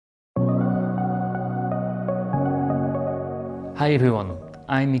Hi everyone,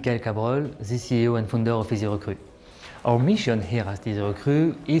 I'm Mickaël Cabrol, the CEO and founder of EASYRECRUE. Our mission here at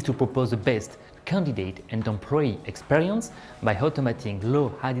EASYRECRUE is to propose the best candidate and employee experience by automating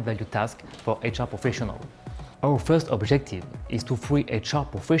low added value tasks for HR professionals. Our first objective is to free HR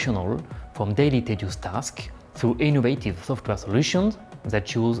professionals from daily tedious tasks through innovative software solutions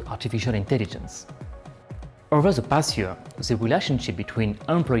that use artificial intelligence. Over the past year, the relationship between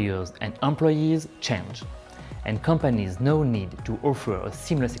employers and employees changed, and companies now need to offer a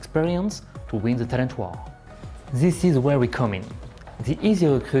seamless experience to win the talent war. This is where we come in. The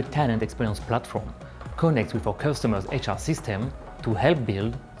EASYRECRUE Talent Experience Platform connects with our customers' HR system to help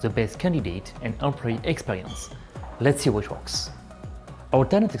build the best candidate and employee experience. Let's see how it works. Our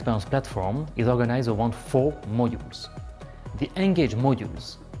Talent Experience Platform is organized around 4 modules. The Engage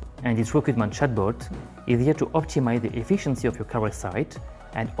modules and its recruitment chatbot is here to optimize the efficiency of your career site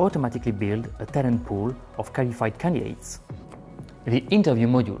and automatically build a talent pool of qualified candidates. The Interview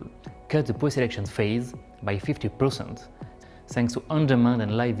module cuts the pre-selection phase by 50% thanks to on-demand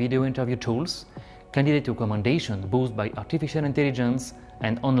and live video interview tools, candidate recommendations boosted by artificial intelligence,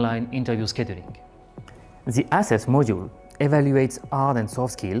 and online interview scheduling. The Assess module evaluates hard and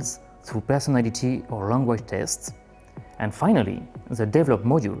soft skills through personality or language tests. And finally, the Develop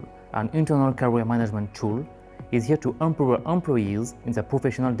module, an internal career management tool, is here to empower employees in their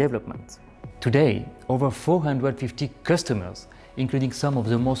professional development. Today, over 450 customers, including some of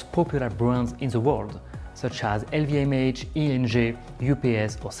the most popular brands in the world, such as LVMH, ING,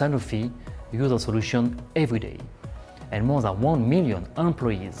 UPS or Sanofi, use our solution every day. And more than 1 million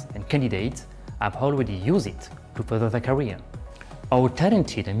employees and candidates have already used it to further their career. Our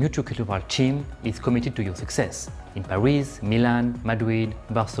talented and mutually capable team is committed to your success in Paris, Milan, Madrid,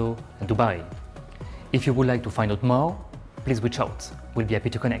 Barcelona and Dubai. If you would like to find out more, please reach out. We'll be happy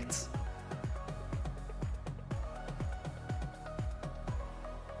to connect.